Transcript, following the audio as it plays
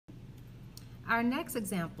Our next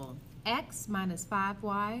example, x minus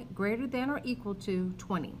 5y greater than or equal to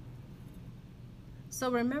 20. So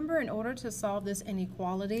remember, in order to solve this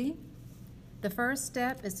inequality, the first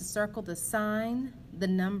step is to circle the sign, the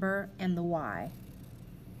number, and the y.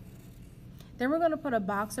 Then we're going to put a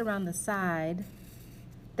box around the side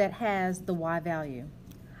that has the y value.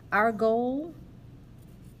 Our goal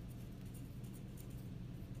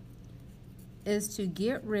is to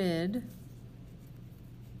get rid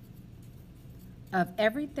of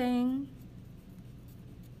everything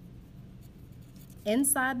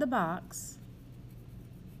inside the box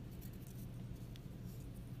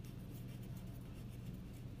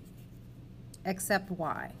except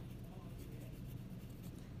y,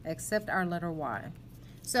 except our letter y.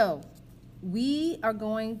 So we are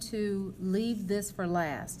going to leave this for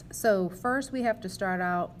last. So first we have to start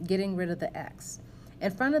out getting rid of the x.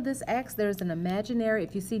 In front of this x, there's an imaginary,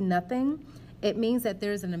 if you see nothing, it means that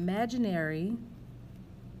there's an imaginary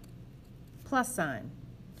plus sign.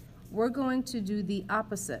 We're going to do the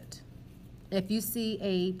opposite. If you see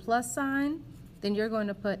a plus sign, then you're going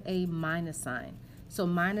to put a minus sign. So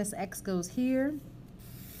minus x goes here,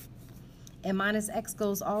 and minus x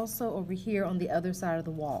goes also over here on the other side of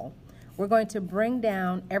the wall. We're going to bring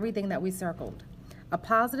down everything that we circled. A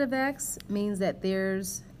positive x means that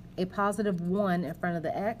there's a positive 1 in front of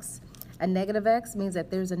the x. A negative x means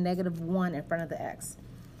that there's a negative 1 in front of the x.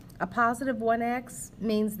 A positive 1x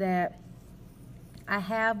means that I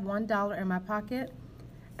have $1 in my pocket.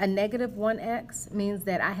 A negative 1x means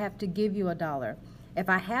that I have to give you $1. If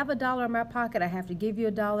I have $1 in my pocket, I have to give you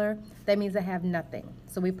 $1. That means I have nothing.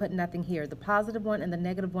 So we put nothing here. The positive 1 and the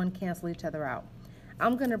negative 1 cancel each other out.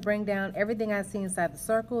 I'm going to bring down everything I see inside the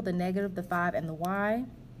circle, the negative, the 5, and the y.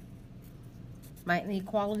 My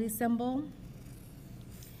inequality symbol.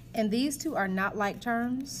 And these two are not like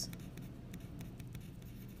terms.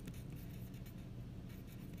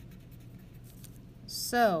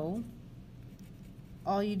 So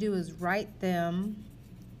all you do is write them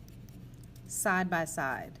side by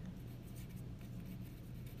side.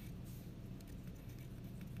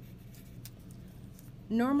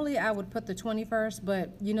 Normally I would put the 20 first,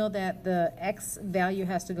 but you know that the x value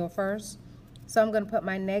has to go first. So I'm going to put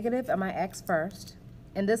my negative and my x first.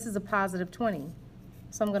 And this is a positive 20.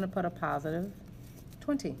 So I'm going to put a positive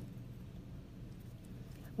 20.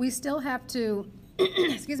 We still have to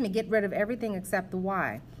excuse me, get rid of everything except the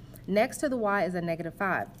y. Next to the y is a negative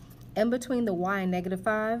 5. In between the y and negative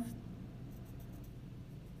 5,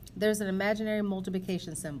 there's an imaginary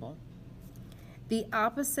multiplication symbol. The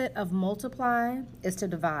opposite of multiply is to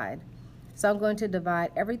divide. So I'm going to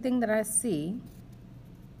divide everything that I see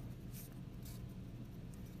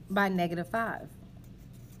by negative 5.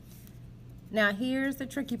 Now here's the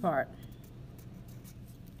tricky part.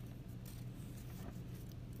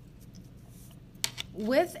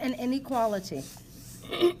 With an inequality,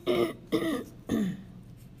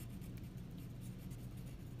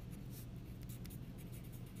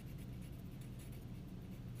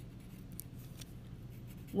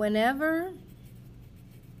 whenever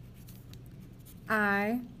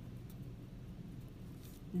I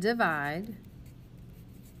divide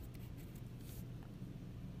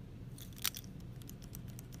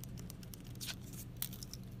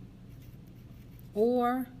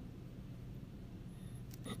or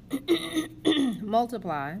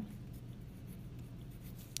multiply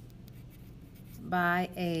by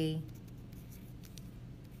a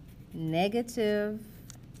negative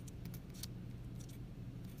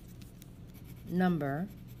number,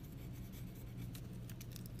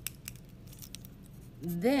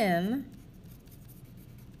 then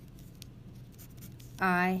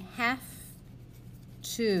I have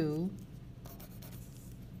to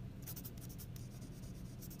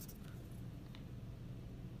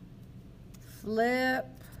flip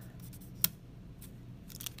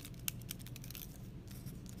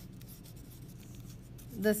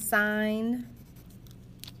the sign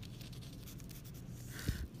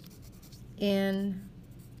in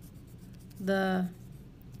the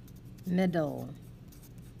middle.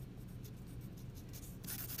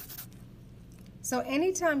 So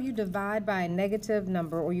anytime you divide by a negative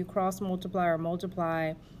number, or you cross multiply or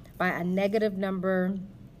multiply by a negative number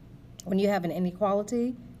when you have an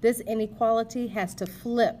inequality, this inequality has to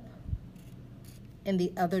flip in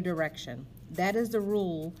the other direction. That is the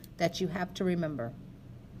rule that you have to remember.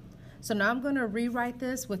 So now I'm going to rewrite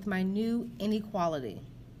this with my new inequality.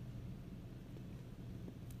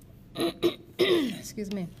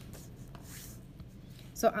 Excuse me.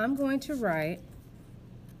 So I'm going to write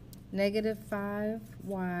negative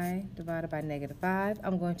 5y divided by negative 5.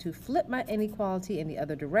 I'm going to flip my inequality in the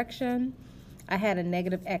other direction. I had a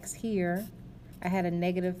negative x here. I had a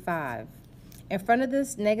 -5. In front of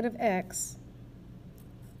this negative x,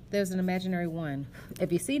 there's an imaginary 1.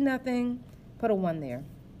 If you see nothing, put a 1 there.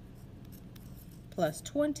 Plus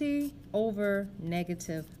 20 over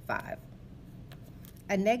 -5.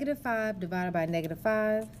 A -5 divided by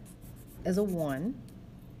 -5 is a 1.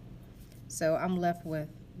 So I'm left with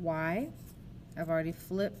y. I've already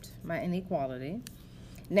flipped my inequality.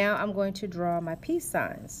 Now I'm going to draw my peace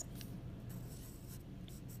signs.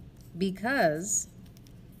 Because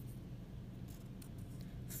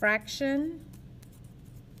fraction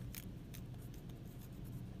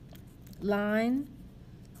line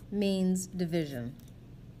means division.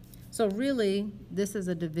 So really, this is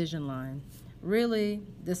a division line. Really,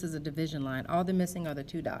 this is a division line. All they're missing are the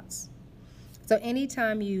 2 dots. So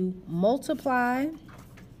anytime you multiply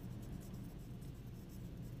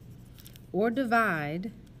or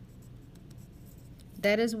divide,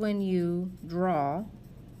 that is when you draw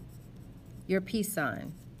your peace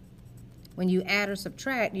sign. When you add or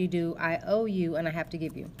subtract, you do I owe you and I have to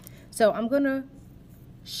give you. So I'm going to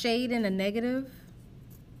shade in a negative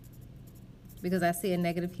because I see a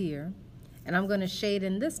negative here. And I'm going to shade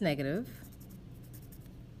in this negative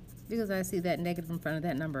because I see that negative in front of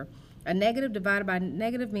that number. A negative divided by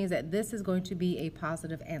negative means that this is going to be a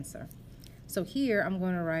positive answer. So here I'm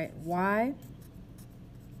going to write y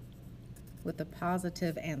with a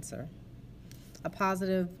positive answer. A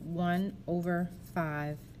positive 1 over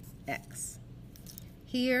 5x.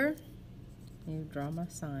 Here, you draw my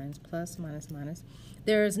signs, plus, minus, minus.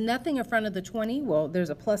 There's nothing in front of the 20. Well, there's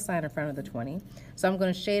a plus sign in front of the 20. So I'm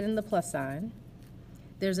going to shade in the plus sign.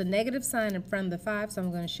 There's a negative sign in front of the 5, so I'm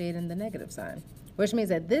going to shade in the negative sign, which means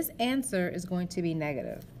that this answer is going to be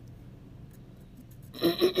negative.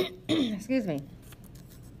 Excuse me.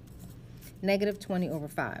 Negative 20 over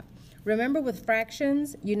 5. Remember, with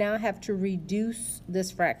fractions, you now have to reduce this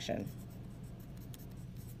fraction.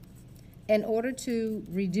 In order to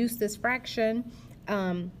reduce this fraction,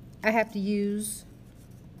 I have to use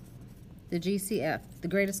the GCF, the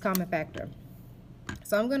greatest common factor.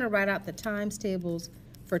 So I'm going to write out the times tables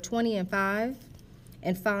for 20 and 5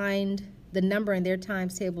 and find the number in their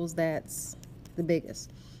times tables that's the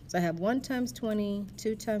biggest. So I have 1 times 20,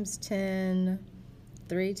 2 times 10,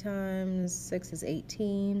 3 times 6 is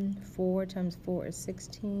 18, 4 times 4 is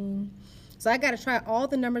 16. So I got to try all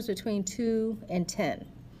the numbers between 2 and 10.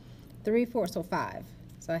 3, 4, so 5.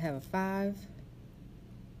 So I have a 5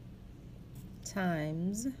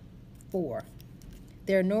 times 4.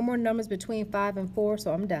 There are no more numbers between 5 and 4,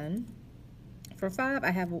 so I'm done. For 5, I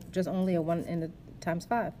have just only a 1 in the times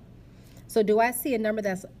 5. So do I see a number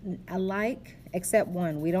that's alike except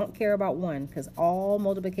 1? We don't care about 1 because all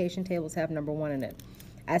multiplication tables have number 1 in it.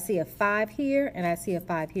 I see a 5 here and I see a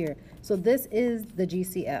 5 here. So this is the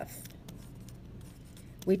GCF.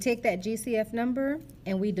 We take that GCF number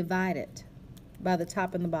and we divide it by the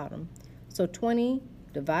top and the bottom. So 20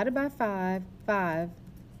 divided by 5, 5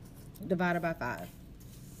 divided by 5.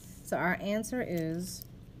 So our answer is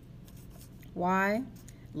y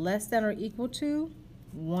less than or equal to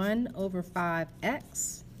 1 over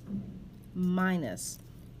 5x minus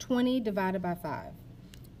 20 divided by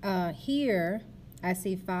 5. Here, I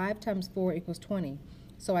see 5 times 4 equals 20.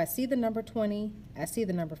 So I see the number 20, I see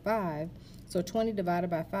the number 5, so 20 divided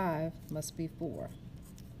by 5 must be 4.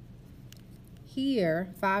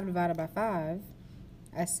 Here, 5 divided by 5,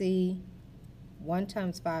 I see 1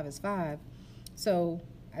 times 5 is 5. So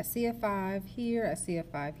I see a 5 here, I see a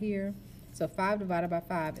 5 here. So 5 divided by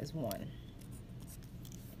 5 is 1.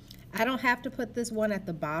 I don't have to put this 1 at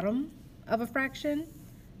the bottom of a fraction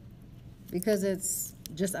because it's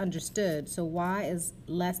just understood. So y is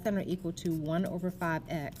less than or equal to 1 over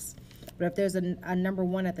 5x. But if there's a number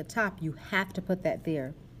 1 at the top, you have to put that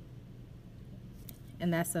there.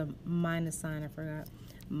 And that's a minus sign, I forgot.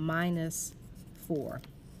 Minus 4.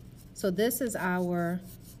 So this is our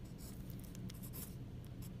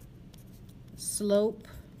slope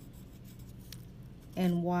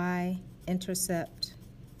and y-intercept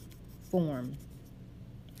form.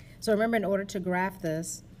 So remember, in order to graph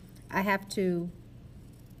this, I have to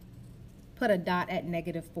put a dot at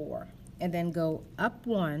 -4 and then go up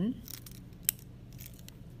 1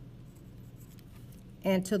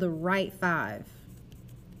 and to the right 5,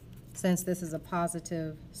 since this is a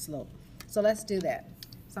positive slope. So let's do that.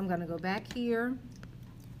 So I'm going to go back here,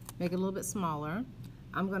 make it a little bit smaller.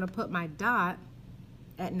 I'm going to put my dot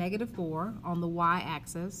at -4 on the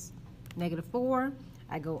y-axis. -4,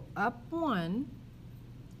 I go up 1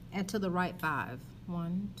 and to the right 5.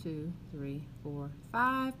 1, 2, 3, 4,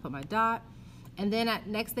 5, put my dot. And then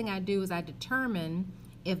next thing I do is I determine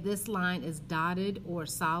if this line is dotted or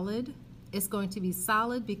solid. It's going to be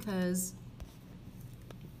solid because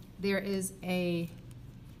there is a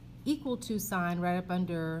equal to sign right up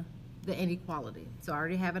under the inequality. So I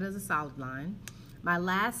already have it as a solid line. My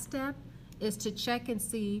last step is to check and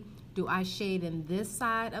see, do I shade in this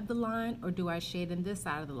side of the line or do I shade in this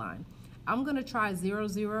side of the line? I'm going to try 0,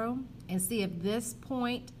 0 and see if this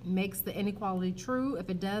point makes the inequality true. If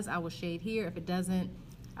it does, I will shade here. If it doesn't,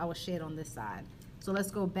 I will shade on this side. So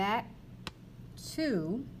let's go back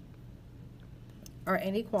to our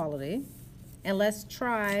inequality and let's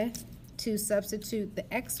try to substitute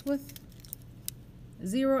the x with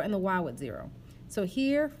 0 and the y with 0. So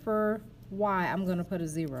here for y, I'm going to put a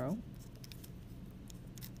 0.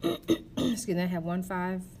 Excuse me, I have 1,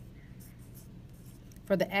 5.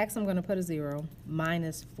 For the x, I'm going to put a 0,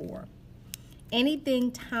 minus 4.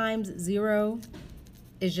 Anything times 0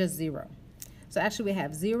 is just 0. So actually we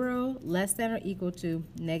have 0 less than or equal to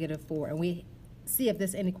negative 4. And we see if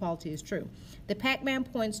this inequality is true. The Pac-Man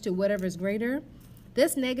points to whatever is greater.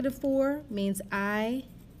 This negative 4 means I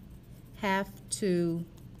have to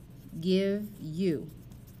give you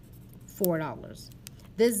 $4.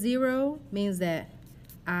 This 0 means that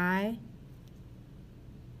I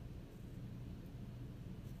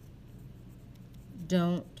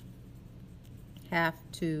don't have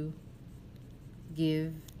to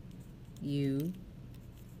give you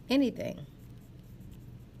anything.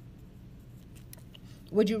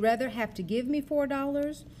 Would you rather have to give me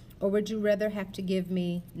 $4 or would you rather have to give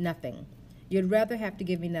me nothing? You'd rather have to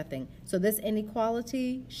give me nothing. So this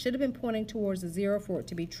inequality should have been pointing towards a 0 for it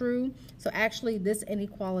to be true. So actually this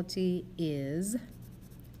inequality is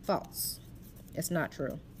false. It's not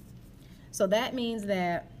true. So that means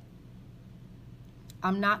that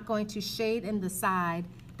I'm not going to shade in the side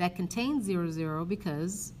that contains 0, 0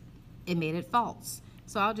 because it made it false.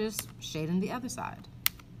 So I'll just shade in the other side.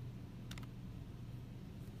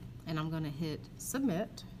 And I'm going to hit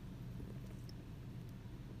submit.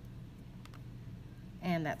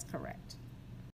 And that's correct.